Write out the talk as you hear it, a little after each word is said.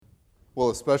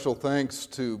Well, a special thanks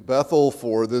to Bethel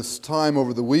for this time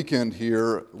over the weekend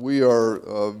here. We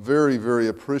are very, very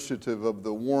appreciative of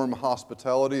the warm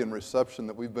hospitality and reception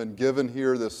that we've been given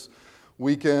here this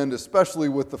weekend, especially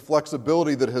with the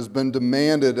flexibility that has been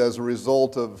demanded as a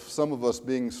result of some of us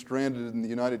being stranded in the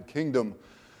United Kingdom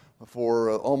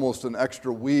for almost an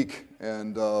extra week.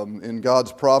 And in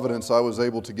God's providence, I was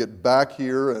able to get back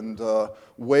here and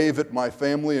wave at my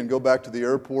family and go back to the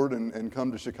airport and come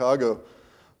to Chicago.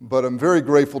 But I'm very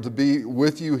grateful to be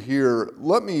with you here.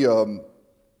 Let me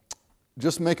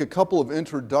just make a couple of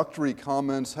introductory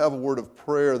comments, have a word of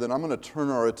prayer, then I'm going to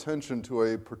turn our attention to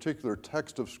a particular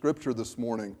text of Scripture this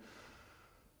morning.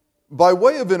 By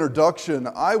way of introduction,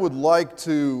 I would like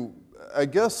to,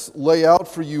 lay out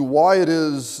for you why it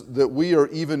is that we are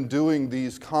even doing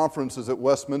these conferences at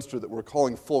Westminster that we're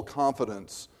calling Full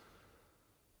Confidence.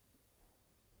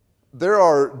 There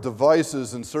are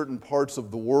devices in certain parts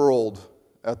of the world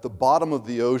at the bottom of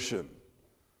the ocean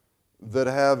that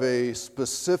have a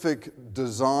specific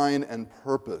design and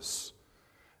purpose,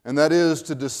 and that is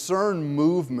to discern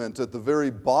movement at the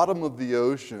very bottom of the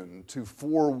ocean to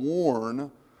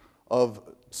forewarn of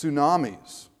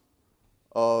tsunamis,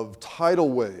 of tidal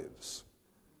waves.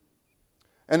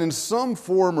 And in some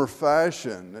form or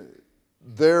fashion,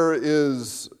 there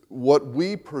is what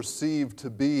we perceive to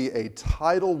be a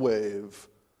tidal wave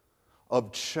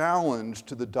of challenge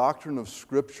to the doctrine of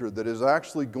Scripture that is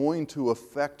actually going to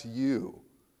affect you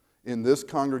in this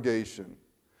congregation,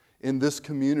 in this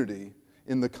community,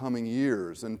 in the coming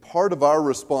years. And part of our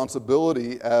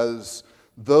responsibility as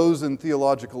those in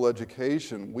theological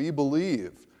education, we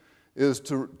believe, is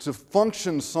to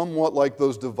function somewhat like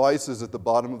those devices at the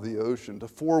bottom of the ocean, to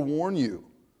forewarn you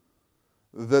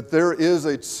that there is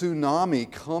a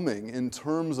tsunami coming in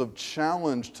terms of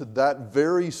challenge to that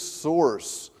very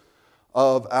source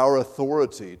of our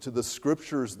authority, to the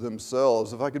Scriptures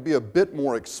themselves. If I could be a bit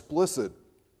more explicit,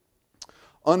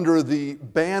 under the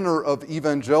banner of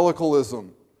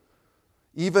evangelicalism,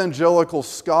 evangelical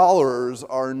scholars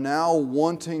are now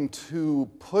wanting to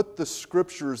put the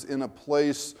Scriptures in a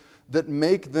place that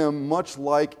make them much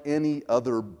like any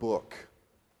other book,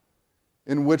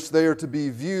 in which they are to be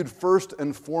viewed first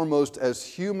and foremost as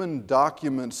human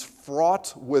documents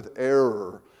fraught with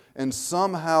error. And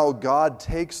somehow God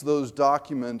takes those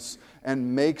documents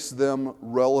and makes them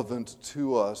relevant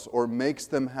to us or makes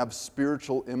them have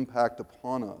spiritual impact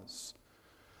upon us.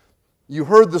 You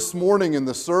heard this morning in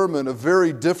the sermon a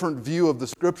very different view of the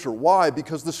Scripture. Why?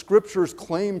 Because the Scriptures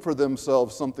claim for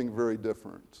themselves something very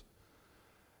different.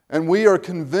 And we are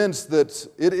convinced that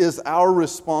it is our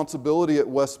responsibility at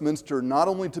Westminster not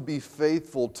only to be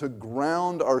faithful, to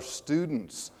ground our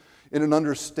students in an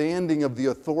understanding of the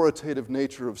authoritative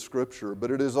nature of Scripture, but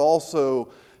it is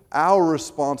also our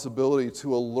responsibility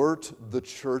to alert the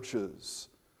churches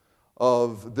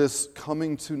of this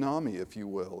coming tsunami, if you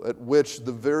will, at which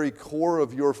the very core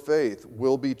of your faith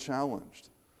will be challenged.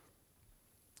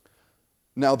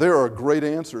 Now, there are great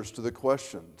answers to the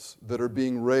questions that are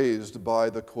being raised by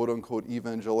the quote-unquote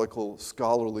evangelical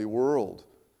scholarly world.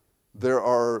 There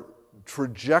are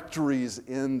trajectories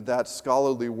in that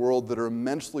scholarly world that are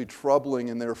immensely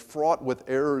troubling, and they're fraught with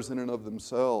errors in and of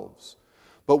themselves.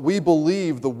 But we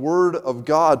believe the Word of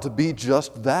God to be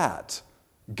just that,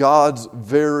 God's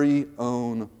very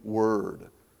own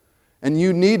Word. And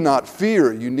you need not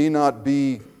fear, you need not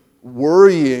be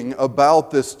worrying about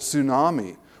this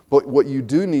tsunami. But what you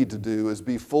do need to do is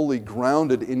be fully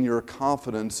grounded in your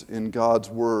confidence in God's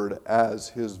Word as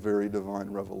His very divine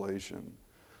revelation.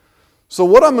 So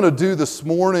what I'm going to do this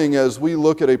morning as we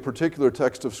look at a particular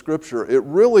text of Scripture,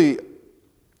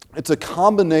 it's a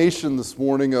combination this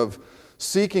morning of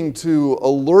seeking to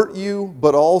alert you,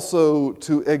 but also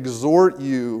to exhort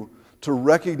you to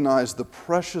recognize the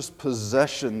precious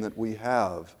possession that we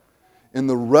have in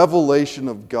the revelation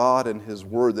of God and His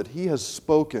Word, that He has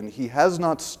spoken, He has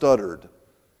not stuttered,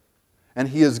 and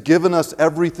He has given us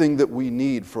everything that we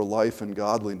need for life and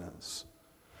godliness.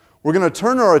 We're going to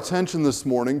turn our attention this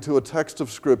morning to a text of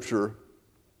Scripture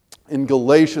in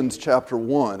Galatians chapter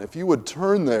 1. If you would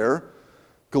turn there,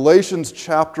 Galatians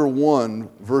chapter 1,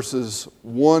 verses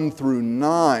 1 through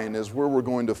 9 is where we're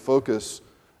going to focus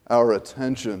our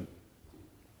attention.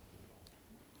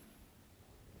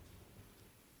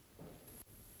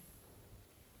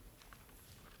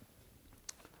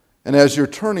 And as you're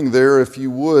turning there, if you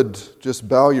would just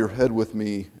bow your head with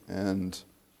me and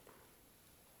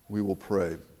we will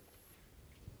pray.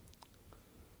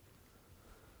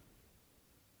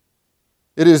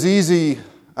 It is easy,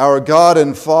 our God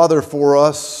and Father, for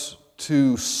us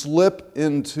to slip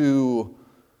into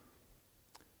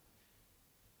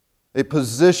a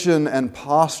position and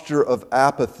posture of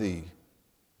apathy.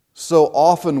 So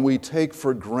often we take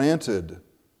for granted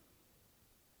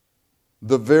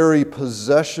the very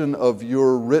possession of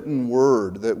your written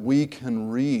word that we can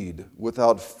read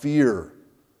without fear,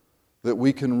 that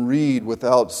we can read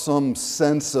without some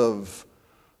sense of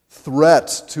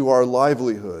threat to our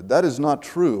livelihood. That is not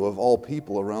true of all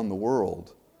people around the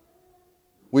world.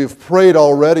 We have prayed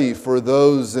already for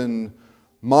those in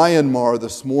Myanmar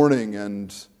this morning,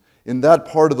 and in that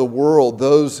part of the world,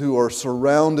 those who are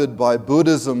surrounded by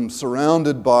Buddhism,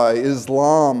 surrounded by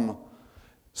Islam,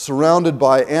 surrounded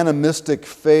by animistic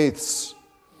faiths,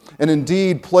 and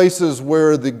indeed places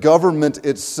where the government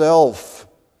itself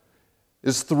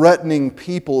is threatening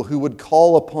people who would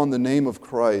call upon the name of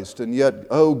Christ. And yet,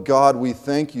 oh God, we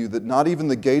thank you that not even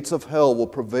the gates of hell will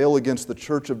prevail against the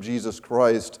church of Jesus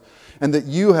Christ, and that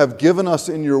you have given us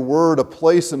in your word a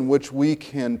place in which we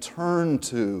can turn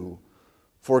to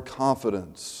for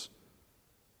confidence.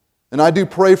 And I do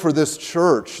pray for this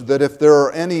church that if there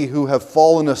are any who have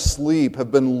fallen asleep,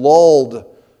 have been lulled,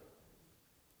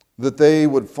 that they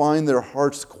would find their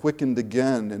hearts quickened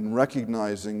again in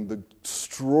recognizing the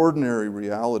extraordinary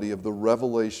reality of the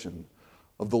revelation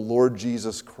of the Lord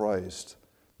Jesus Christ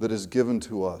that is given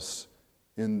to us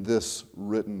in this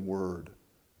written word.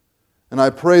 And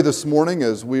I pray this morning,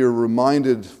 as we are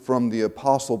reminded from the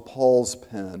Apostle Paul's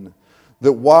pen,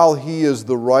 that while he is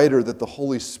the writer, that the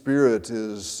Holy Spirit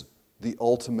is the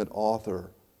ultimate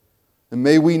author. And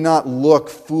may we not look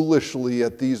foolishly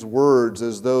at these words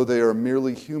as though they are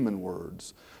merely human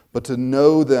words, but to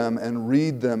know them and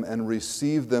read them and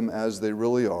receive them as they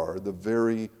really are, the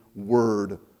very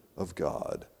Word of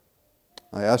God.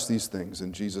 I ask these things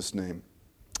in Jesus' name.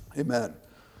 Amen.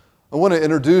 I want to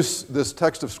introduce this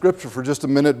text of Scripture for just a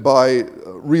minute by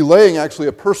relaying actually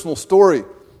a personal story.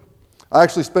 I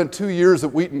actually spent 2 years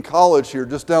at Wheaton College here,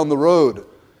 just down the road.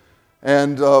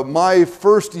 And my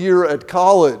first year at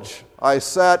college, I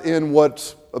sat in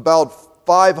what about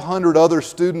 500 other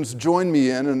students joined me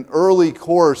in an early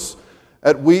course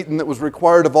at Wheaton that was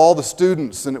required of all the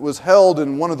students. And it was held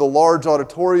in one of the large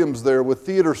auditoriums there with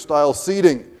theater-style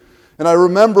seating. And I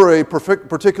remember a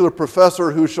particular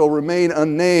professor who shall remain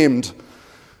unnamed,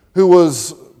 who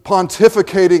was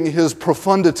pontificating his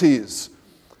profundities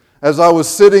as I was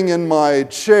sitting in my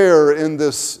chair in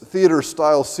this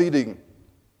theater-style seating.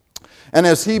 And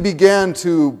as he began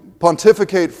to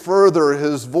pontificate further,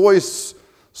 his voice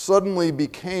suddenly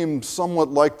became somewhat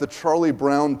like the Charlie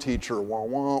Brown teacher. Wah,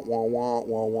 wah, wah, wah,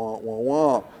 wah, wah, wah,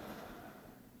 wah.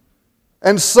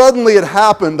 And suddenly it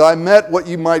happened. I met what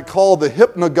you might call the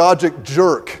hypnagogic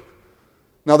jerk.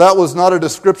 Now that was not a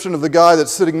description of the guy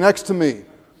that's sitting next to me.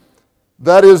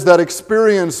 That is that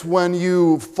experience when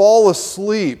you fall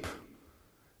asleep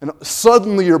and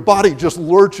suddenly your body just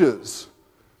lurches.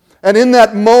 And in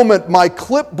that moment, my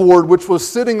clipboard, which was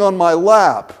sitting on my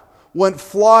lap, went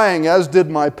flying, as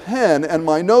did my pen and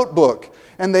my notebook.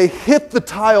 And they hit the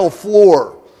tile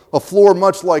floor, a floor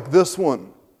much like this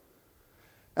one.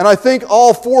 And I think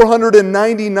all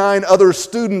 499 other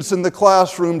students in the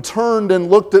classroom turned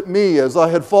and looked at me as I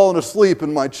had fallen asleep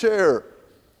in my chair.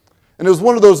 And it was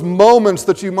one of those moments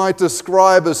that you might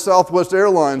describe as Southwest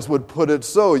Airlines would put it,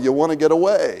 so you want to get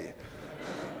away.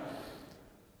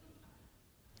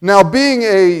 Now, being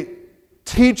a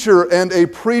teacher and a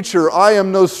preacher, I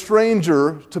am no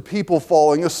stranger to people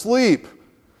falling asleep.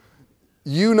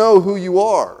 You know who you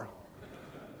are.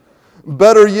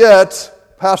 Better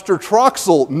yet, Pastor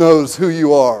Troxel knows who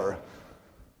you are.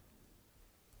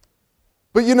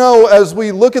 But you know, as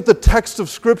we look at the text of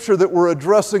Scripture that we're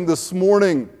addressing this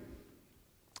morning,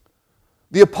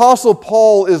 the Apostle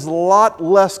Paul is a lot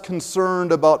less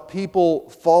concerned about people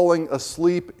falling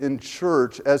asleep in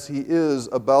church as he is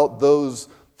about those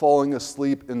falling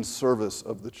asleep in service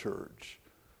of the church.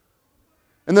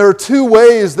 And there are two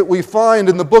ways that we find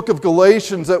in the book of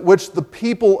Galatians at which the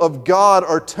people of God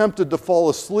are tempted to fall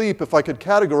asleep, if I could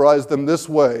categorize them this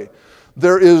way.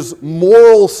 There is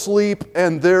moral sleep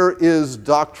and there is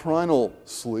doctrinal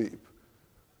sleep.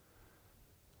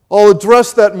 I'll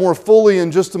address that more fully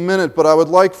in just a minute, but I would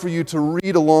like for you to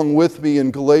read along with me in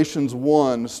Galatians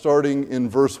 1, starting in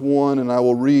verse 1, and I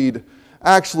will read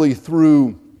actually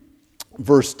through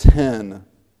verse 10.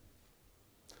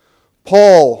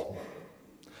 Paul,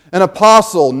 an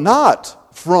apostle,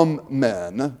 not from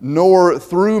men, nor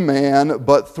through man,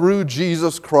 but through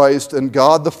Jesus Christ and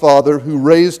God the Father, who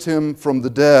raised him from the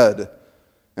dead,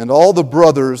 and all the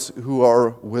brothers who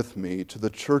are with me, to the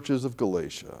churches of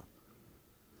Galatia.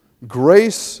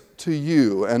 Grace to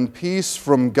you and peace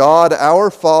from God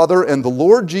our Father and the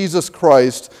Lord Jesus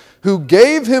Christ, who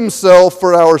gave himself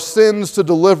for our sins to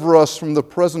deliver us from the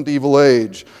present evil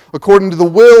age, according to the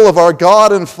will of our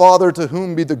God and Father, to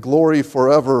whom be the glory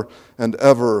forever and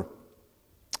ever.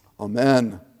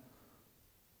 Amen.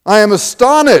 I am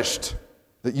astonished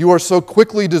that you are so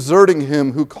quickly deserting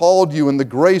him who called you in the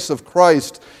grace of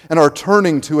Christ and are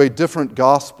turning to a different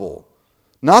gospel.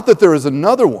 Not that there is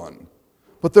another one,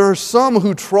 but there are some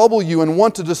who trouble you and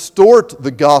want to distort the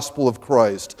gospel of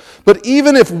Christ. But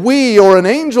even if we or an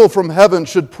angel from heaven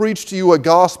should preach to you a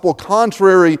gospel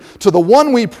contrary to the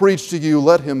one we preach to you,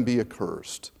 let him be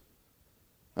accursed.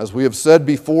 As we have said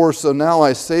before, so now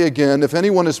I say again, if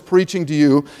anyone is preaching to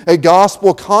you a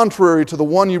gospel contrary to the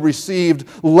one you received,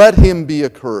 let him be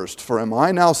accursed. For am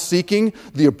I now seeking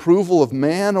the approval of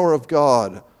man or of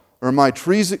God? Or am I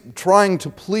trying to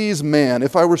please man?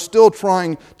 If I were still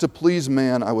trying to please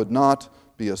man, I would not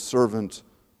be a servant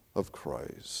of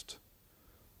Christ.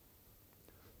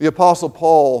 The Apostle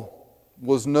Paul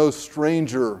was no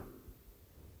stranger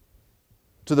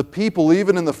to the people,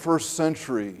 even in the first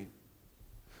century,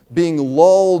 being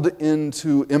lulled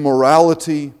into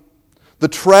immorality, the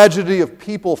tragedy of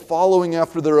people following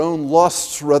after their own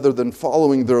lusts rather than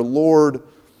following their Lord.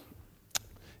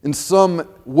 In some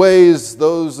ways,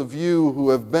 those of you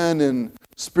who have been in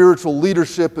spiritual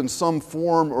leadership in some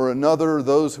form or another,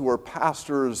 those who are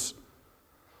pastors,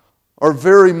 are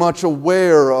very much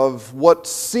aware of what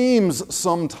seems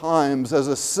sometimes as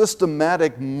a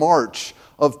systematic march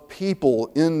of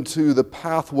people into the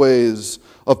pathways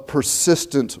of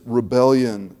persistent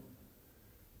rebellion.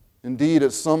 Indeed,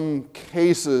 in some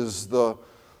cases, the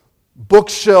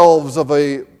bookshelves of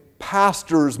a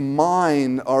pastor's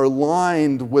mind are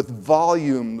lined with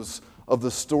volumes of the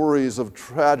stories of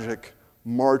tragic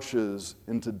marches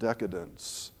into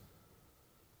decadence.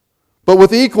 But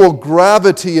with equal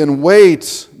gravity and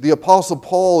weight, the Apostle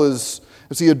Paul, as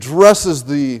he addresses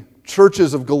the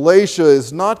churches of Galatia,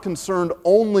 is not concerned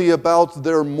only about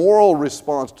their moral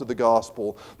response to the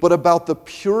gospel, but about the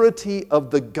purity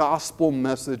of the gospel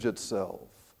message itself.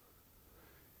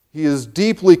 He is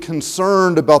deeply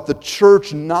concerned about the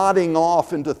church nodding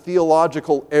off into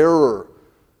theological error.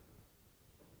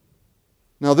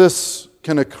 Now, this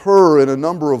can occur in a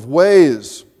number of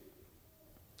ways.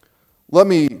 Let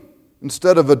me,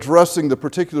 instead of addressing the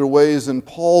particular ways in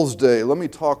Paul's day, let me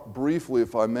talk briefly,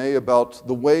 if I may, about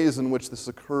the ways in which this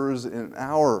occurs in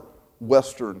our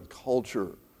Western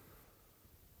culture.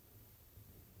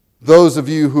 Those of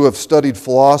you who have studied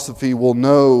philosophy will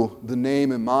know the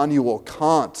name Immanuel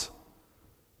Kant,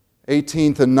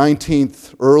 18th and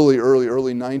 19th, early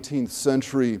 19th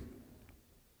century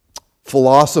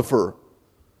philosopher.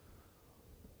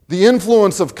 The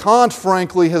influence of Kant,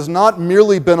 frankly, has not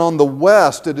merely been on the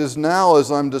West. It is now, as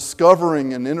I'm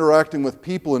discovering and interacting with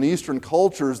people in Eastern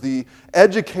cultures, the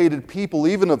educated people,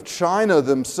 even of China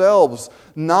themselves,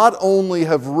 not only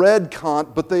have read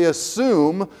Kant, but they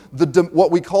assume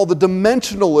what we call the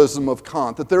dimensionalism of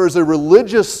Kant, that there is a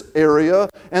religious area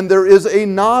and there is a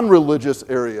non-religious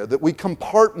area, that we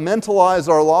compartmentalize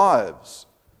our lives.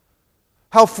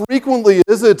 How frequently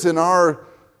is it in our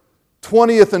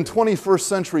 20th and 21st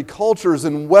century cultures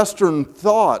in Western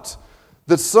thought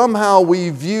that somehow we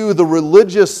view the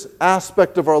religious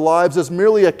aspect of our lives as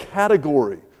merely a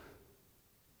category,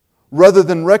 rather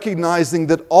than recognizing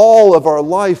that all of our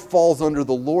life falls under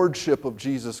the lordship of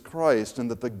Jesus Christ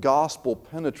and that the gospel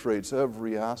penetrates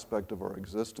every aspect of our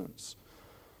existence.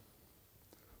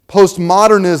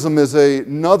 Postmodernism is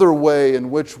another way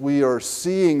in which we are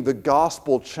seeing the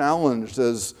gospel challenged,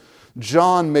 as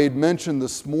John made mention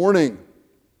this morning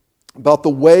about the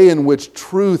way in which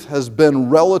truth has been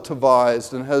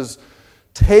relativized and has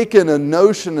taken a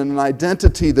notion and an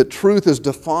identity that truth is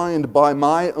defined by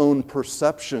my own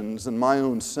perceptions and my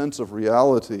own sense of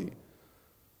reality.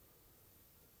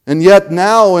 And yet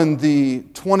now in the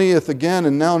 20th again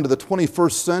and now into the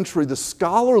 21st century, the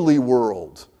scholarly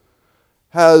world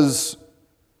has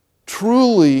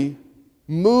truly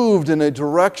moved in a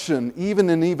direction, even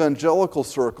in evangelical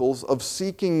circles, of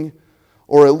seeking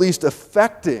or at least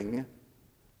affecting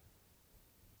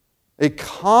a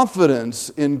confidence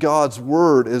in God's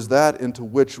Word as that into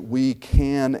which we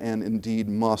can and indeed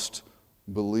must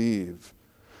believe.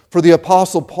 For the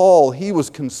Apostle Paul, he was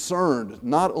concerned,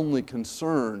 not only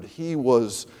concerned, he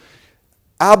was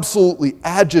absolutely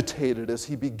agitated as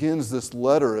he begins this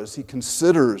letter, as he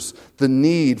considers the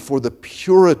need for the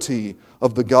purity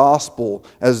of the gospel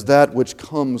as that which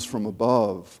comes from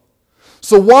above.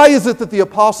 So why is it that the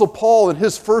Apostle Paul, in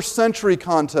his first century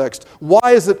context,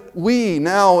 why is it we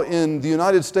now in the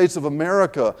United States of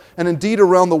America and indeed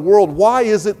around the world, why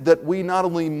is it that we not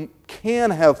only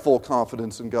can have full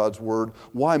confidence in God's Word,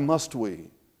 why must we?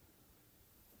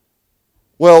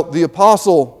 Well, the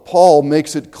Apostle Paul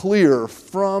makes it clear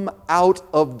from out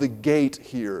of the gate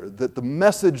here that the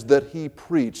message that he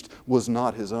preached was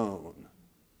not his own.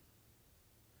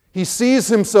 He sees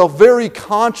himself very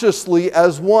consciously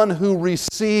as one who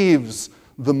receives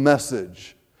the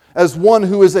message, as one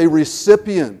who is a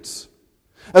recipient,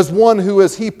 as one who,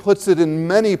 as he puts it in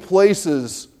many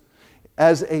places,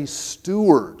 as a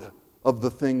steward of the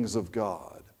things of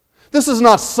God. This is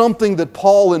not something that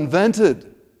Paul invented.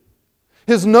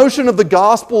 His notion of the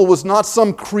gospel was not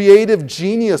some creative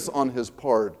genius on his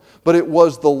part, but it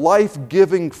was the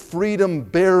life-giving,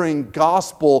 freedom-bearing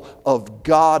gospel of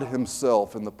God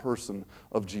himself in the person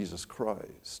of Jesus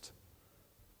Christ.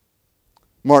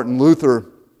 Martin Luther,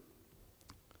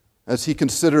 as he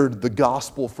considered the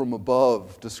gospel from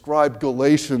above, described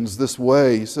Galatians this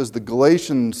way. He says, the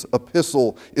Galatians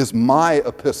epistle is my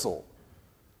epistle.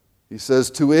 He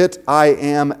says, to it I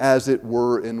am as it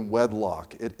were in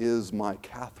wedlock. It is my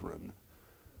Catherine.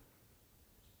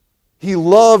 He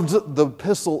loved the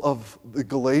epistle of the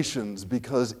Galatians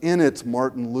because in it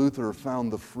Martin Luther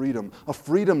found the freedom. A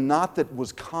freedom not that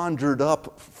was conjured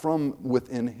up from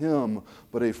within him,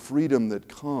 but a freedom that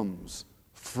comes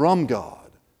from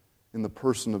God in the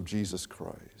person of Jesus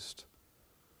Christ.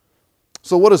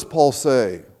 So what does Paul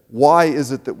say? Why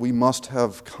is it that we must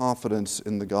have confidence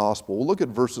in the gospel? We'll look at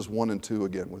verses 1 and 2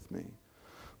 again with me.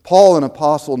 Paul, an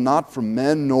apostle, not from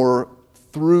men nor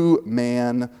through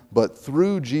man, but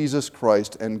through Jesus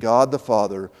Christ and God the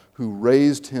Father, who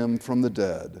raised him from the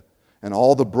dead, and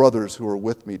all the brothers who are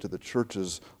with me to the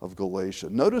churches of Galatia.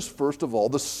 Notice, first of all,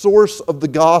 the source of the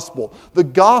gospel. The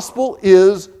gospel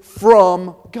is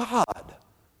from God.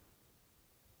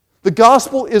 The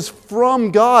gospel is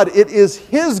from God. It is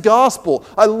His gospel.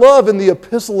 I love in the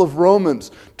Epistle of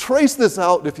Romans. Trace this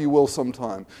out, if you will,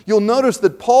 sometime. You'll notice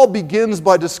that Paul begins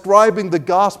by describing the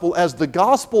gospel as the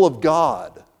gospel of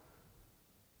God.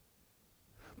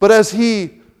 But as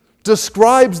he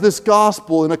describes this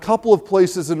gospel in a couple of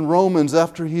places in Romans,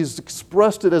 after he's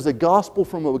expressed it as a gospel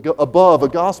from above, a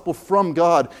gospel from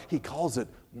God, he calls it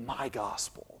my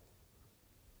gospel.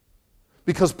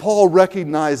 Because Paul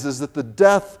recognizes that the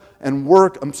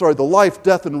life,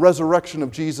 death, and resurrection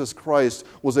of Jesus Christ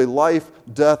was a life,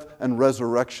 death, and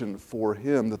resurrection for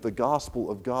him, that the gospel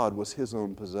of God was his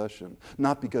own possession,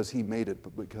 not because he made it,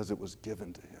 but because it was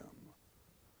given to him.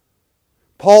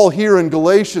 Paul here in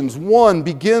Galatians 1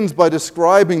 begins by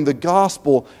describing the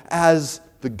gospel as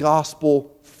the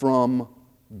gospel from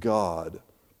God.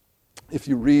 If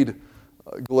you read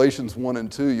Galatians 1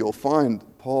 and 2, you'll find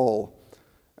Paul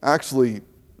actually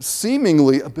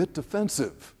seemingly a bit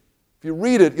defensive. If you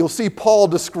read it, you'll see Paul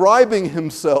describing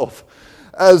himself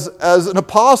as an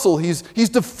apostle. He's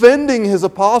defending his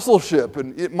apostleship,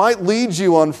 and it might lead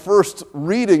you on first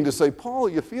reading to say, Paul,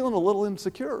 you're feeling a little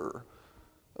insecure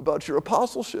about your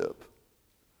apostleship.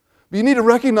 But you need to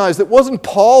recognize that wasn't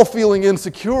Paul feeling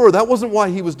insecure. That wasn't why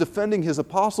he was defending his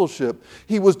apostleship.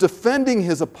 He was defending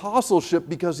his apostleship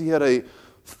because he had a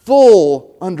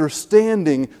full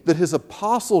understanding that his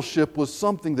apostleship was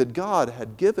something that God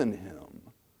had given him.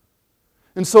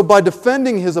 And so by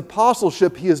defending his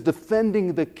apostleship, he is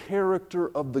defending the character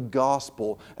of the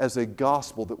gospel as a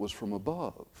gospel that was from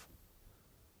above.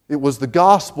 It was the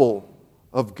gospel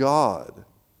of God.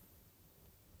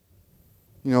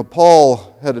 You know,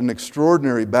 Paul had an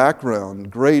extraordinary background,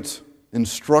 great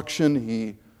instruction.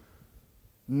 He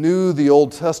knew the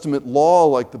Old Testament law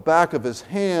like the back of his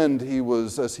hand. He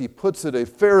was, as he puts it, a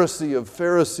Pharisee of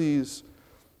Pharisees.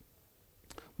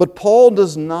 But Paul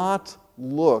does not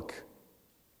look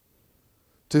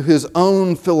to his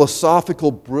own philosophical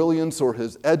brilliance or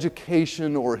his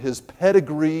education or his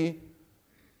pedigree.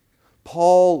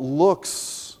 Paul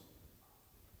looks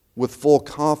with full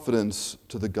confidence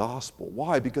to the gospel.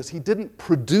 Why? Because he didn't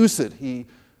produce it. He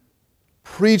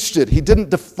preached it. He didn't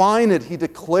define it. He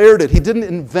declared it. He didn't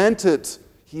invent it.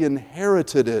 He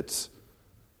inherited it.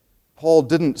 Paul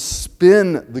didn't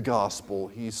spin the gospel.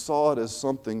 He saw it as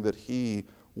something that he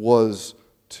was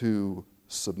to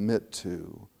submit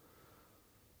to.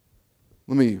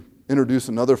 Let me introduce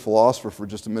another philosopher for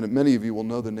just a minute. Many of you will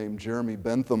know the name Jeremy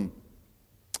Bentham.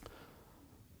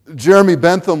 Jeremy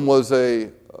Bentham was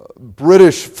a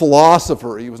British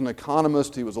philosopher. He was an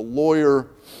economist. He was a lawyer.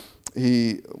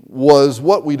 He was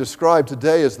what we describe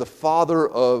today as the father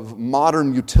of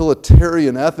modern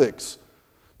utilitarian ethics.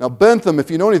 Now, Bentham,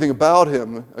 if you know anything about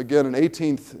him, again, an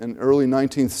 18th and early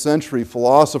 19th century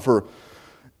philosopher,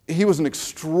 he was an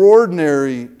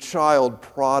extraordinary child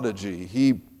prodigy.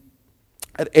 He,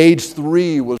 at age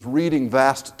 3, was reading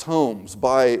vast tomes.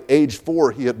 By age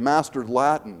 4, he had mastered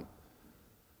Latin.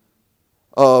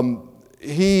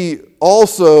 he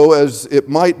also, as it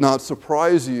might not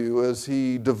surprise you, as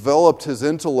he developed his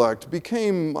intellect,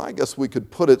 became, I guess we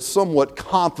could put it, somewhat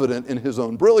confident in his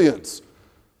own brilliance.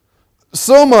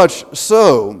 So much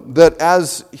so that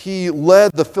as he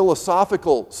led the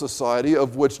Philosophical Society,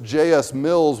 of which J.S.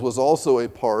 Mills was also a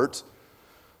part,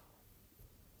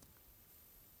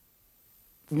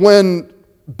 when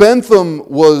Bentham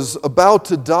was about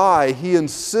to die, he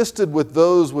insisted with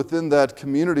those within that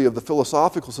community of the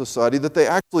Philosophical Society that they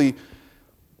actually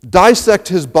dissect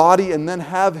his body and then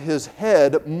have his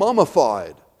head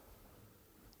mummified.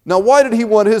 Now, why did he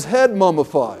want his head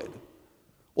mummified?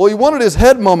 Well, he wanted his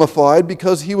head mummified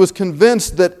because he was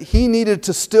convinced that he needed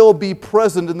to still be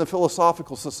present in the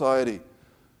Philosophical Society,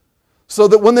 so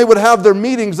that when they would have their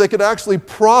meetings, they could actually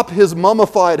prop his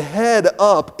mummified head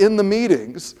up in the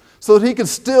meetings so that he could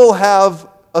still have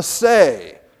a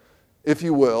say, if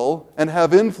you will, and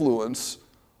have influence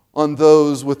on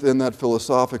those within that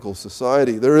Philosophical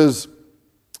Society. There is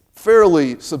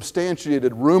fairly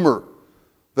substantiated rumor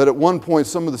that at one point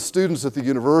some of the students at the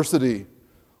university,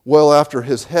 well after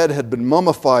his head had been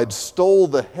mummified, stole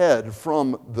the head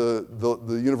from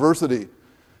the university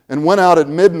and went out at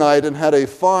midnight and had a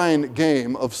fine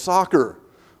game of soccer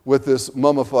with this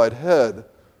mummified head.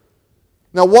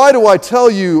 Now, why do I tell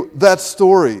you that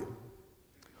story?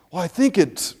 Well, I think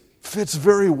it fits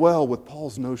very well with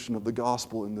Paul's notion of the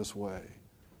gospel in this way.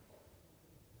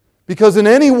 Because in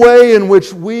any way in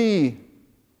which we,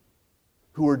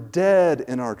 who are dead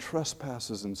in our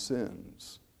trespasses and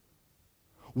sins,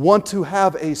 want to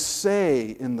have a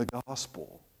say in the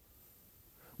gospel,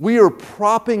 we are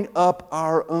propping up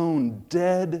our own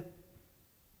dead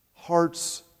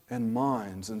hearts and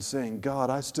minds and saying, God,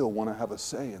 I still want to have a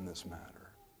say in this matter.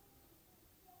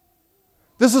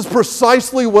 This is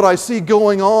precisely what I see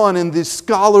going on in the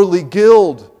scholarly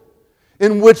guild,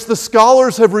 in which the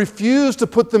scholars have refused to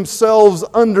put themselves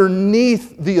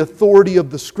underneath the authority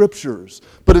of the Scriptures,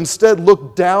 but instead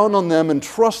look down on them and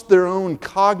trust their own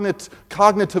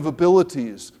cognitive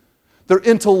abilities, their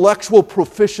intellectual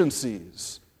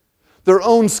proficiencies, their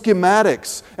own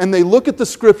schematics, and they look at the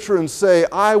Scripture and say,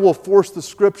 I will force the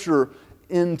Scripture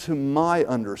into my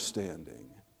understanding.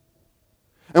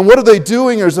 And what are they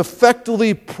doing is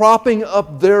effectively propping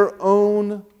up their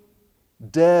own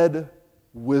dead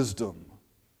wisdom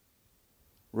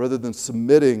rather than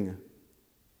submitting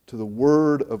to the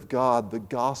Word of God, the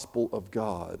gospel of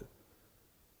God.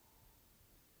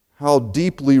 How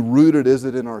deeply rooted is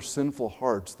it in our sinful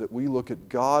hearts that we look at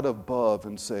God above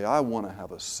and say, I want to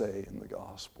have a say in the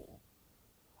gospel.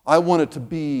 I want it to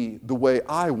be the way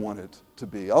I want it to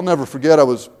be. I'll never forget, I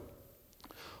was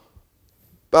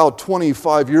about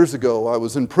 25 years ago, I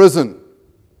was in prison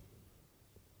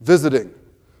visiting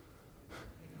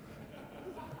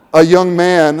a young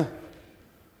man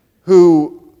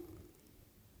who,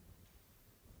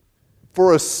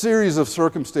 for a series of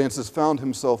circumstances, found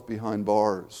himself behind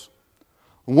bars.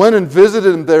 Went and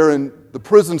visited him there in the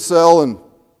prison cell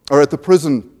or at the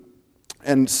prison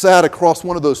and sat across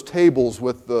one of those tables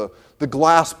with the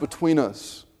glass between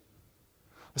us.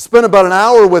 I spent about an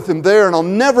hour with him there, and I'll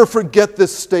never forget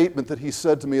this statement that he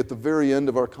said to me at the very end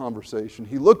of our conversation.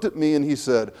 He looked at me and he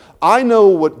said, I know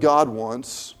what God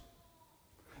wants,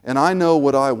 and I know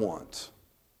what I want,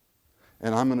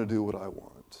 and I'm going to do what I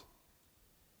want.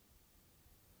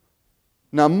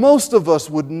 Now, most of us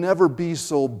would never be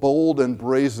so bold and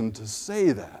brazen to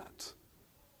say that.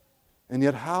 And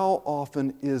yet, how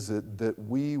often is it that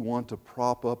we want to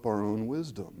prop up our own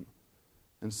wisdom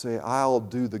and say, I'll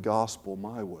do the gospel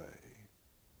my way?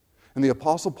 And the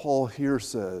Apostle Paul here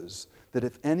says that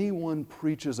if anyone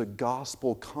preaches a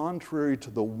gospel contrary to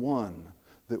the one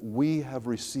that we have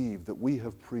received, that we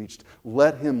have preached,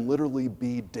 let him literally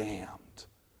be damned.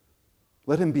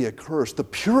 Let him be accursed. The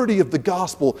purity of the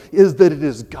gospel is that it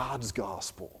is God's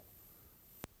gospel.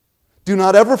 Do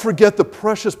not ever forget the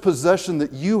precious possession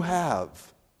that you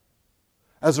have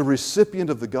as a recipient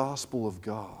of the gospel of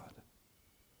God.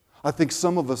 I think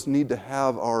some of us need to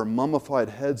have our mummified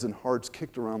heads and hearts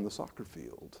kicked around the soccer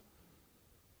field.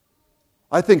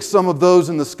 I think some of those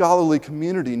in the scholarly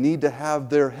community need to have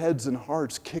their heads and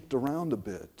hearts kicked around a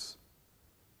bit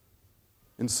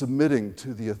in submitting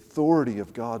to the authority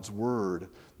of God's Word,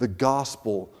 the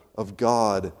gospel of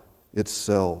God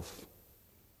itself.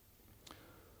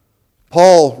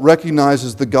 Paul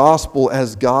recognizes the gospel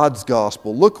as God's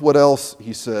gospel. Look what else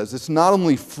he says. It's not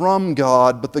only from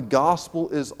God, but the gospel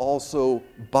is also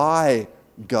by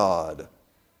God.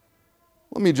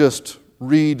 Let me just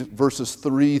read verses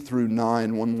 3 through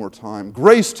 9 one more time.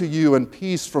 Grace to you and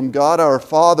peace from God our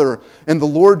Father and the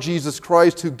Lord Jesus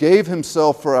Christ, who gave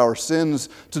himself for our sins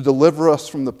to deliver us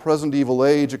from the present evil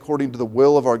age, according to the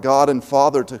will of our God and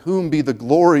Father, to whom be the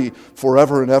glory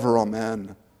forever and ever.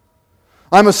 Amen.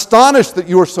 I'm astonished that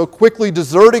you are so quickly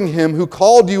deserting him who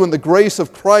called you in the grace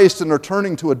of Christ and are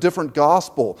turning to a different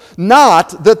gospel.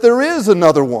 Not that there is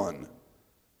another one,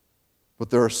 but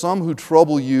there are some who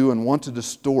trouble you and want to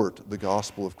distort the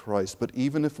gospel of Christ. But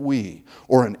even if we,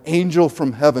 or an angel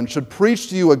from heaven, should preach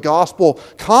to you a gospel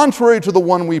contrary to the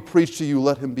one we preach to you,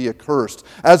 let him be accursed.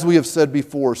 As we have said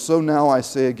before, so now I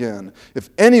say again, if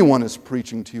anyone is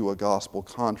preaching to you a gospel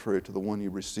contrary to the one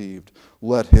you received,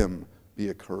 let him be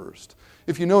accursed.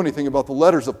 If you know anything about the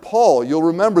letters of Paul, you'll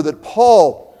remember that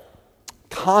Paul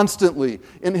constantly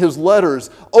in his letters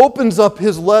opens up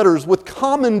his letters with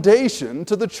commendation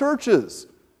to the churches.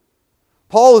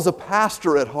 Paul is a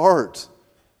pastor at heart,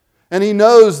 and he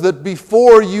knows that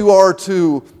before you are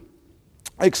to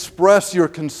express your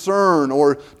concern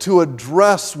or to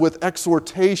address with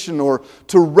exhortation or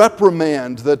to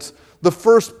reprimand, that the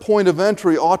first point of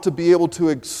entry ought to be able to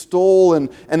extol and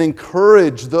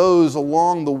encourage those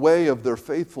along the way of their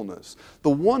faithfulness. The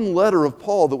one letter of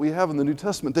Paul that we have in the New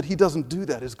Testament that he doesn't do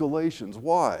that is Galatians.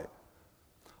 Why?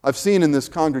 I've seen in this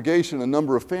congregation a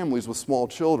number of families with small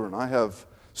children. I have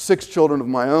 6 children of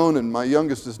my own, and my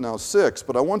youngest is now 6.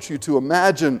 But I want you to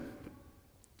imagine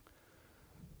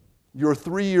your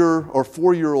 3-year or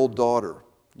 4-year-old daughter.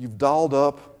 You've dolled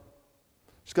up.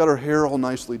 She's got her hair all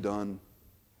nicely done.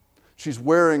 She's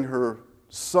wearing her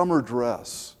summer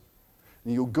dress,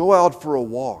 and you'll go out for a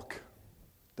walk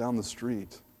down the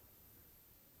street.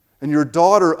 And your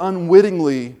daughter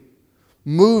unwittingly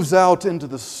moves out into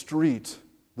the street,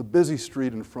 the busy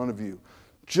street in front of you,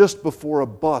 just before a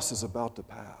bus is about to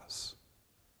pass.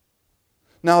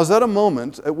 Now, is that a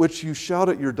moment at which you shout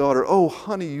at your daughter, "Oh,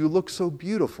 honey, you look so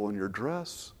beautiful in your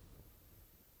dress.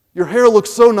 Your hair looks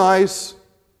so nice"?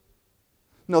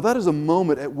 No, that is a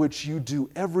moment at which you do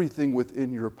everything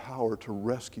within your power to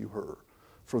rescue her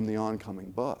from the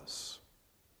oncoming bus.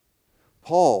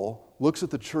 Paul looks at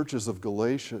the churches of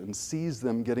Galatia and sees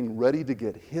them getting ready to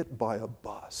get hit by a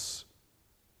bus.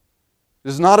 It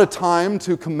is not a time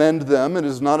to commend them. It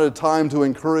is not a time to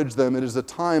encourage them. It is a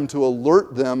time to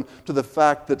alert them to the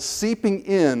fact that seeping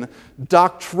in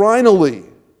doctrinally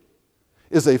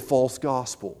is a false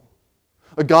gospel.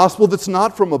 A gospel that's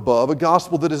not from above, a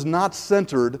gospel that is not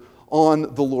centered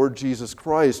on the Lord Jesus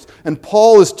Christ. And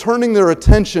Paul is turning their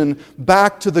attention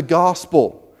back to the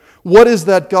gospel. What is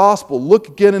that gospel? Look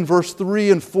again in verse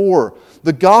 3 and 4.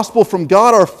 The gospel from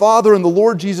God our Father and the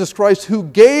Lord Jesus Christ, who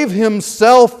gave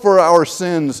himself for our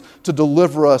sins to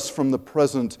deliver us from the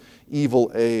present evil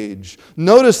age.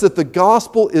 Notice that the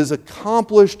gospel is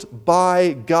accomplished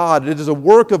by God. It is a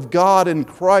work of God in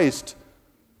Christ.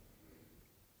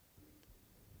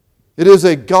 It is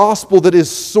a gospel that is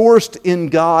sourced in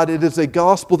God. It is a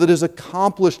gospel that is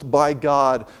accomplished by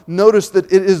God. Notice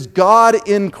that it is God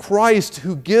in Christ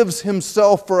who gives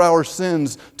himself for our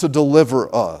sins to deliver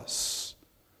us.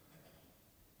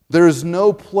 There is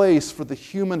no place for the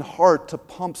human heart to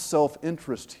pump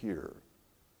self-interest here.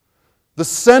 The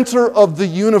center of the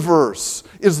universe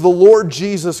is the Lord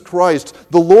Jesus Christ.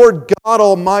 The Lord God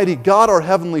Almighty, God our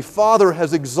Heavenly Father,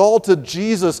 has exalted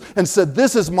Jesus and said,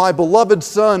 "This is my beloved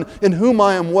Son, in whom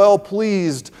I am well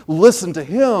pleased. Listen to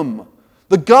him."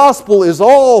 The gospel is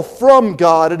all from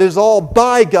God. It is all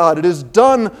by God. It is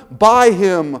done by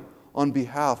him on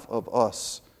behalf of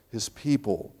us, his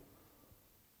people.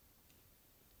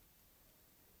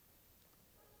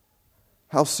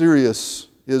 How serious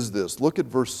is this? Look at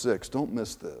verse 6. Don't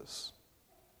miss this.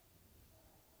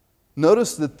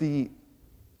 Notice that the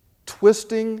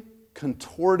twisting,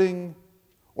 contorting,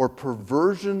 or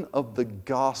perversion of the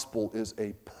gospel is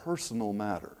a personal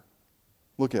matter.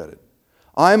 Look at it.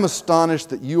 I am astonished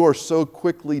that you are so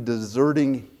quickly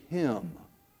deserting him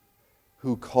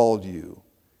who called you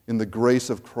in the grace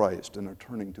of Christ and are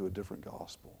turning to a different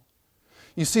gospel.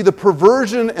 You see, the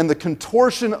perversion and the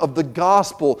contortion of the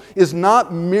gospel is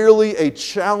not merely a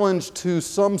challenge to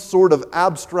some sort of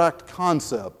abstract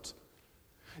concept.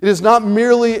 It is not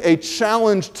merely a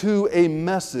challenge to a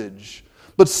message,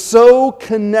 but so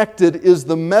connected is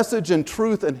the message and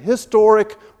truth and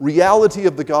historic reality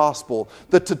of the gospel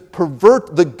that to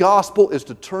pervert the gospel is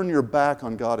to turn your back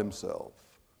on God himself.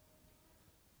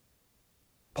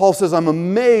 Paul says, I'm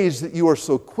amazed that you are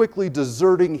so quickly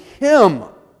deserting him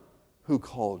who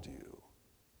called you.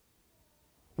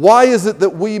 Why is it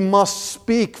that we must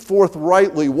speak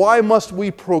forthrightly? Why must we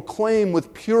proclaim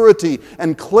with purity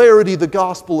and clarity the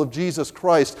gospel of Jesus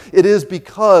Christ? It is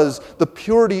because the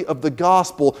purity of the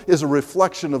gospel is a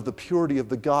reflection of the purity of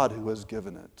the God who has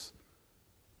given it.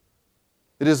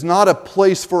 It is not a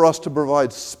place for us to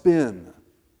provide spin.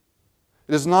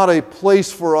 It is not a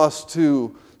place for us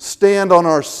to stand on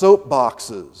our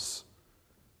soapboxes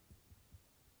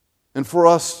and for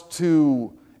us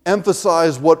to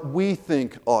emphasize what we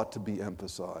think ought to be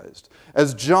emphasized.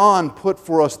 As John put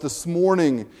for us this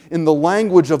morning in the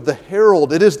language of the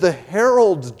herald, it is the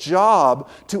herald's job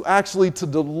to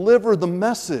deliver the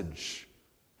message.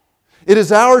 It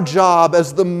is our job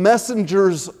as the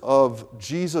messengers of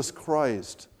Jesus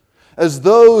Christ, as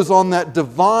those on that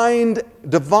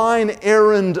divine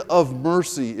errand of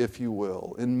mercy, if you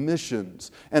will, in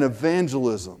missions and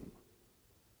evangelism.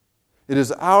 It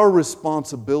is our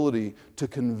responsibility to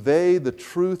convey the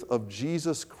truth of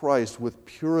Jesus Christ with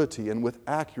purity and with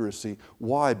accuracy.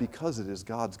 Why? Because it is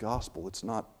God's gospel. It's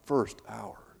not first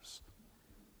ours.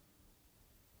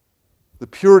 The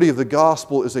purity of the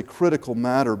gospel is a critical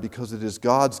matter because it is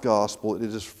God's gospel.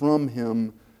 It is from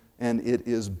Him and it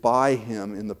is by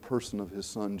Him in the person of His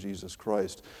Son, Jesus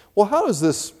Christ. Well, how does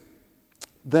this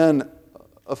then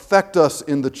affect us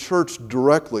in the church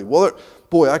directly? Well,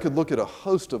 boy, I could look at a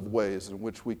host of ways in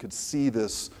which we could see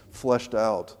this fleshed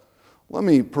out. Let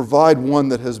me provide one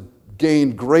that has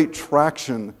gained great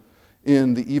traction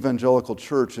in the evangelical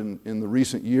church in the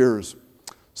recent years.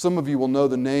 Some of you will know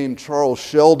the name Charles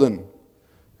Sheldon,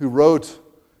 who wrote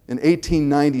in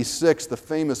 1896 the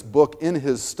famous book In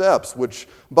His Steps, which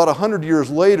about 100 years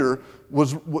later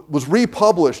was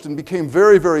republished and became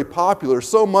very, very popular,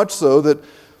 so much so that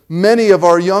many of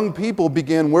our young people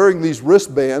began wearing these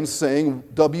wristbands saying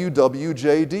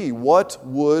WWJD, what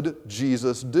would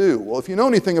Jesus do? Well, if you know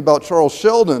anything about Charles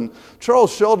Sheldon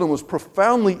was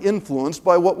profoundly influenced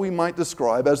by what we might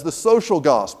describe as the social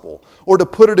gospel. Or to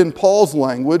put it in Paul's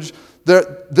language,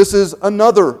 this is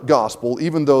another gospel,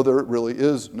 even though there really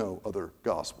is no other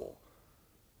gospel.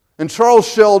 And Charles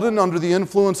Sheldon, under the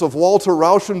influence of Walter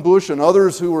Rauschenbusch and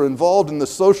others who were involved in the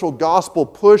social gospel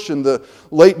push in the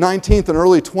late 19th and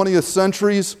early 20th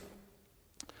centuries,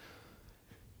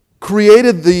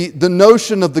 created the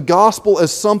notion of the gospel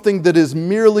as something that is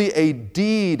merely a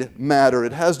deed matter.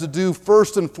 It has to do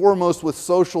first and foremost with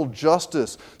social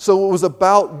justice. So it was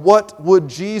about what would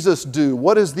Jesus do?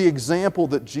 What is the example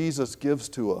that Jesus gives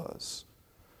to us?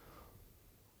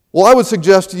 Well, I would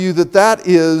suggest to you that that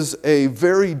is a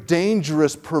very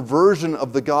dangerous perversion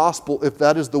of the gospel if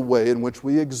that is the way in which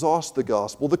we exhaust the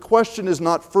gospel. The question is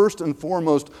not first and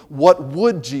foremost, what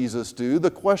would Jesus do?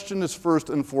 The question is first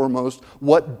and foremost,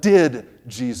 what did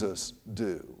Jesus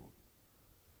do?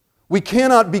 We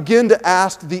cannot begin to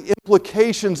ask the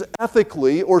implications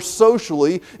ethically or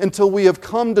socially until we have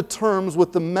come to terms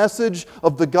with the message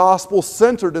of the gospel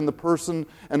centered in the person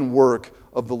and work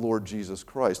of the Lord Jesus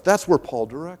Christ. That's where Paul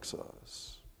directs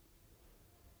us.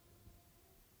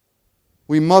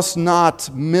 We must not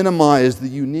minimize the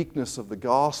uniqueness of the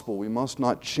gospel. We must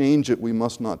not change it. We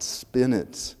must not spin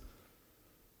it.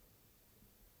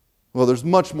 Well, there's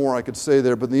much more I could say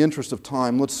there, but in the interest of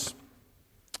time, let's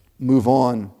move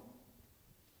on.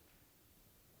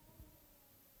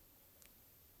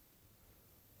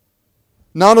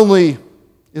 Not only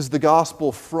is the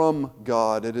gospel from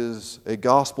God, it is a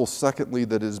gospel, secondly,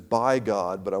 that is by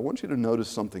God. But I want you to notice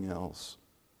something else.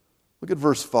 Look at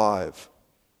verse 5.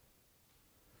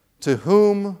 To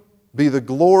whom be the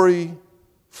glory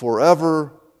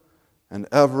forever and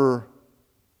ever.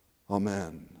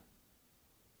 Amen.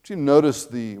 Do you notice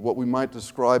what we might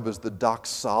describe as the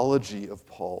doxology of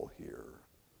Paul here?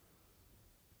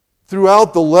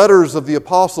 Throughout the letters of the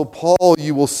Apostle Paul,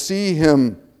 you will see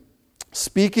him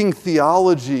speaking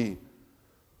theology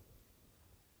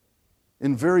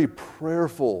in very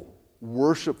prayerful,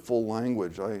 worshipful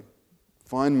language. I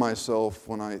find myself,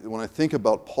 when I think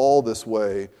about Paul this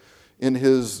way, in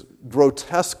his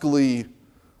grotesquely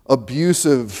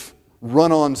abusive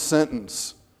run-on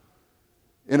sentence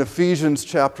in Ephesians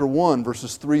chapter 1,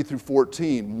 verses 3 through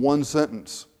 14, one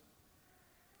sentence.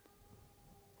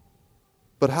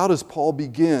 But how does Paul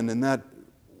begin in that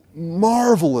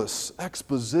marvelous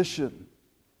exposition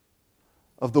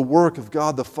of the work of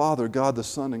God the Father, God the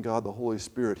Son, and God the Holy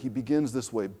Spirit? He begins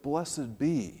this way: Blessed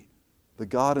be the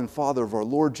God and Father of our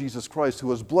Lord Jesus Christ, who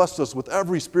has blessed us with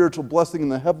every spiritual blessing in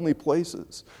the heavenly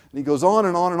places. And he goes on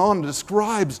and on and on and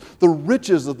describes the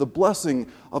riches of the blessing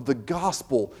of the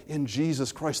gospel in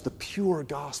Jesus Christ, the pure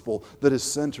gospel that is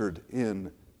centered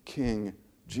in King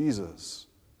Jesus.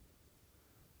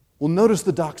 Well, notice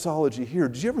the doxology here.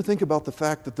 Did you ever think about the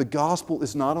fact that the gospel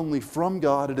is not only from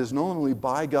God, it is not only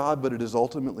by God, but it is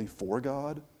ultimately for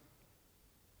God?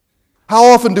 How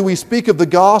often do we speak of the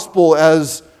gospel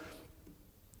as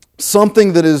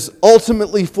something that is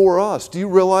ultimately for us? Do you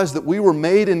realize that we were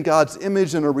made in God's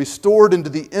image and are restored into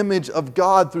the image of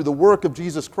God through the work of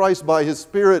Jesus Christ by His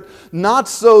Spirit, not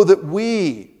so that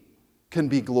we can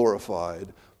be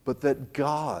glorified, but that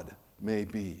God may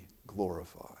be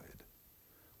glorified?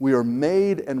 We are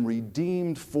made and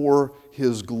redeemed for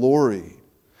His glory.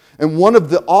 And one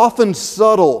of the often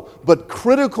subtle but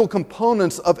critical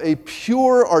components of a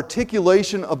pure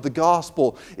articulation of the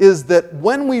gospel is that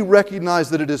when we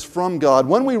recognize that it is from God,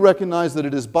 when we recognize that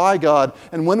it is by God,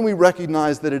 and when we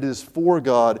recognize that it is for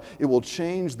God, it will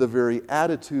change the very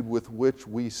attitude with which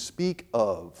we speak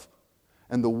of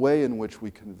and the way in which we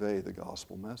convey the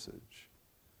gospel message.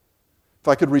 If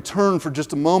I could return for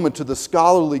just a moment to the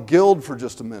scholarly guild for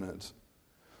just a minute.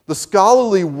 The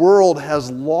scholarly world has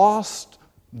lost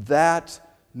that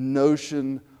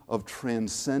notion of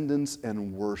transcendence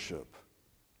and worship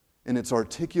in its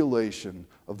articulation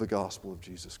of the gospel of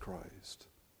Jesus Christ.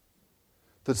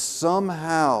 That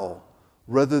somehow,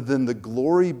 rather than the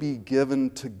glory be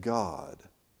given to God,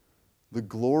 the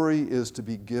glory is to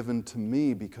be given to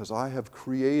me because I have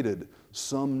created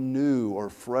some new or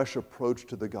fresh approach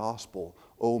to the gospel.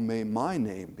 Oh, may my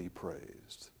name be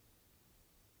praised.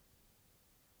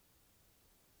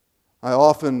 I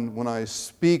often, when I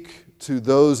speak to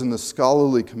those in the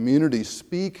scholarly community,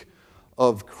 speak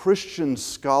of Christian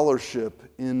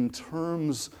scholarship in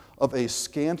terms of a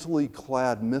scantily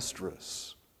clad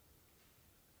mistress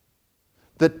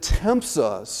that tempts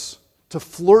us to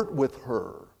flirt with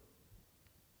her.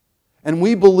 And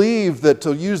we believe that,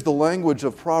 to use the language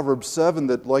of Proverbs 7,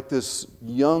 that like this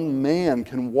young man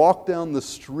can walk down the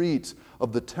street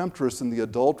of the temptress and the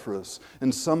adulteress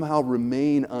and somehow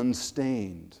remain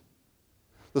unstained.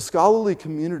 The scholarly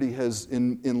community has,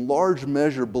 in large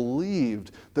measure,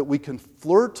 believed that we can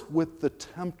flirt with the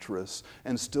temptress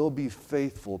and still be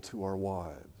faithful to our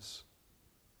wives.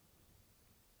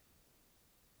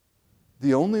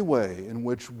 The only way in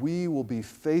which we will be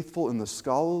faithful in the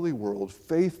scholarly world,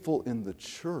 faithful in the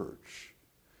church,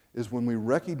 is when we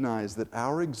recognize that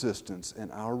our existence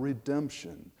and our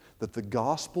redemption, that the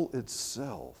gospel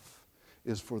itself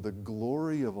is for the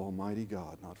glory of Almighty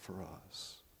God, not for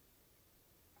us.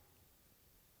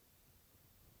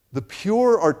 The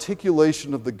pure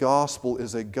articulation of the gospel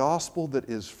is a gospel that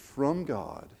is from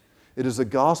God. It is a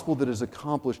gospel that is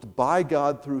accomplished by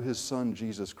God through His Son,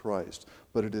 Jesus Christ.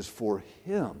 But it is for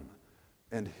Him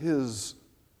and His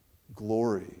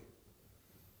glory.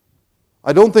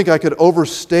 I don't think I could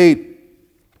overstate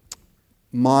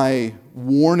my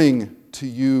warning to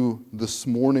you this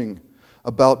morning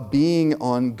about being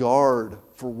on guard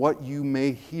for what you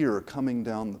may hear coming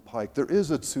down the pike. There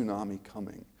is a tsunami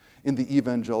coming in the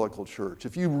evangelical church.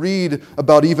 If you read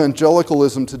about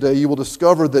evangelicalism today, you will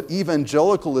discover that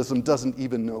evangelicalism doesn't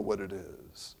even know what it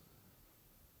is.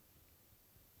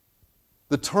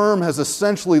 The term has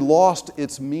essentially lost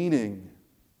its meaning.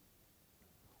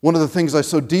 One of the things I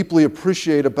so deeply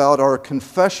appreciate about our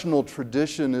confessional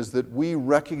tradition is that we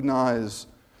recognize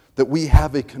that we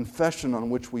have a confession on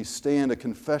which we stand, a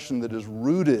confession that is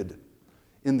rooted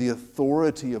in the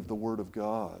authority of the Word of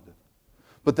God.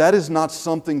 But that is not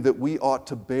something that we ought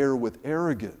to bear with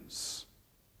arrogance.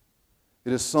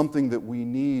 It is something that we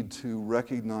need to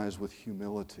recognize with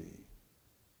humility.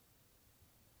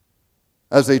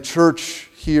 As a church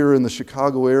here in the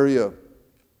Chicago area,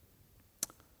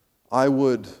 I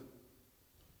would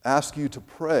ask you to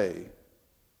pray,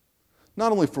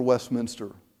 not only for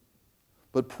Westminster,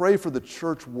 but pray for the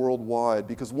church worldwide,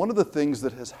 because one of the things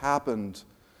that has happened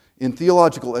in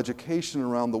theological education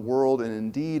around the world, and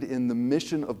indeed in the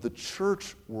mission of the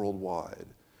church worldwide,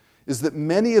 is that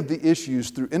many of the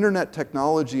issues through internet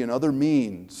technology and other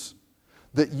means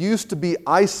that used to be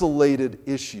isolated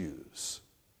issues,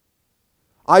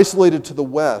 isolated to the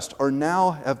West,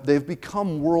 they've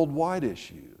become worldwide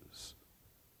issues.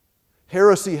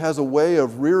 Heresy has a way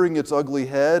of rearing its ugly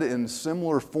head in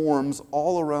similar forms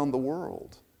all around the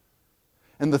world.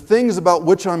 And the things about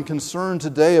which I'm concerned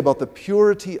today, about the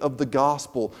purity of the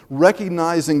gospel,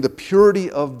 recognizing the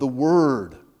purity of the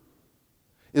Word,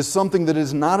 is something that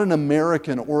is not an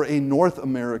American or a North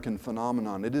American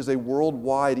phenomenon. It is a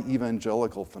worldwide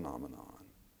evangelical phenomenon.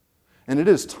 And it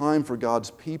is time for God's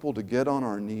people to get on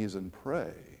our knees and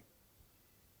pray.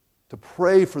 To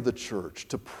pray for the church,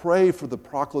 to pray for the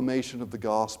proclamation of the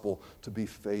gospel, to be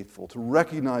faithful, to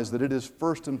recognize that it is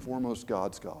first and foremost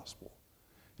God's gospel.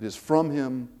 It is from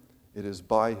Him, it is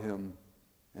by Him,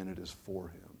 and it is for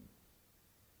Him.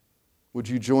 Would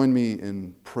you join me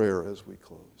in prayer as we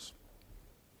close?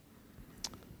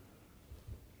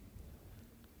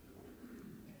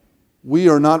 We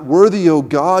are not worthy, O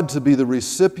God, to be the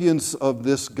recipients of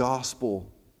this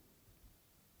gospel.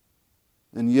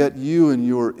 And yet you, in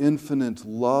your infinite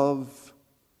love,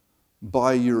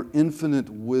 by your infinite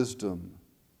wisdom,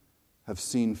 have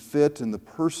seen fit in the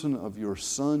person of your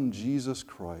Son, Jesus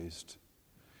Christ,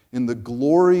 in the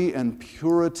glory and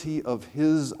purity of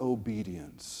his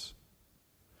obedience,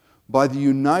 by the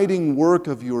uniting work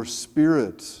of your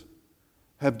Spirit,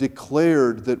 have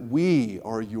declared that we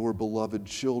are your beloved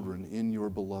children in your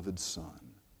beloved Son.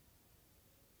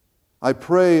 I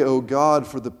pray, O God,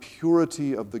 for the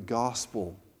purity of the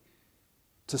gospel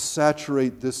to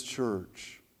saturate this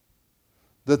church,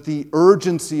 that the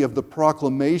urgency of the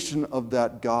proclamation of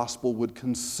that gospel would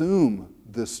consume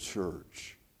this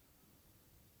church,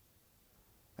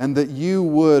 and that you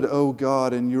would, O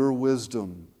God, in your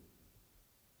wisdom,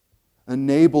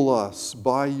 enable us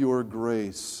by your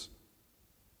grace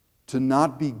to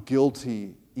not be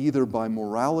guilty either by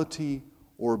morality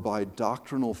or by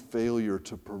doctrinal failure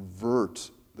to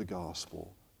pervert the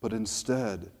gospel, but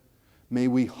instead, may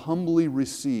we humbly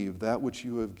receive that which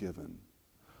you have given,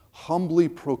 humbly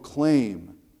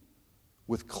proclaim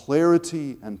with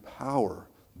clarity and power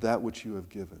that which you have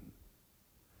given,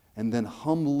 and then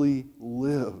humbly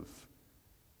live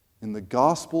in the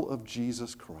gospel of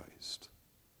Jesus Christ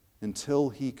until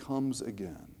he comes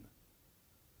again.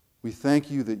 We thank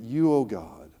you that you, O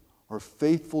God, are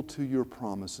faithful to your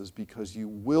promises because you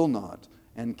will not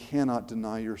and cannot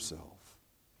deny yourself.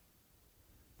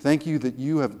 Thank you that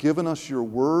you have given us your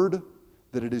word,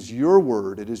 that it is your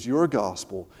word, it is your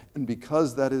gospel, and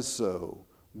because that is so,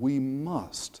 we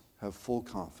must have full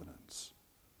confidence.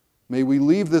 May we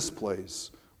leave this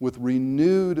place with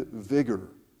renewed vigor,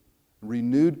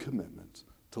 renewed commitment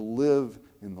to live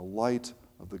in the light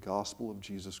of the gospel of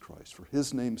Jesus Christ. For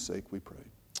his name's sake we pray.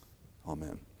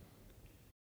 Amen.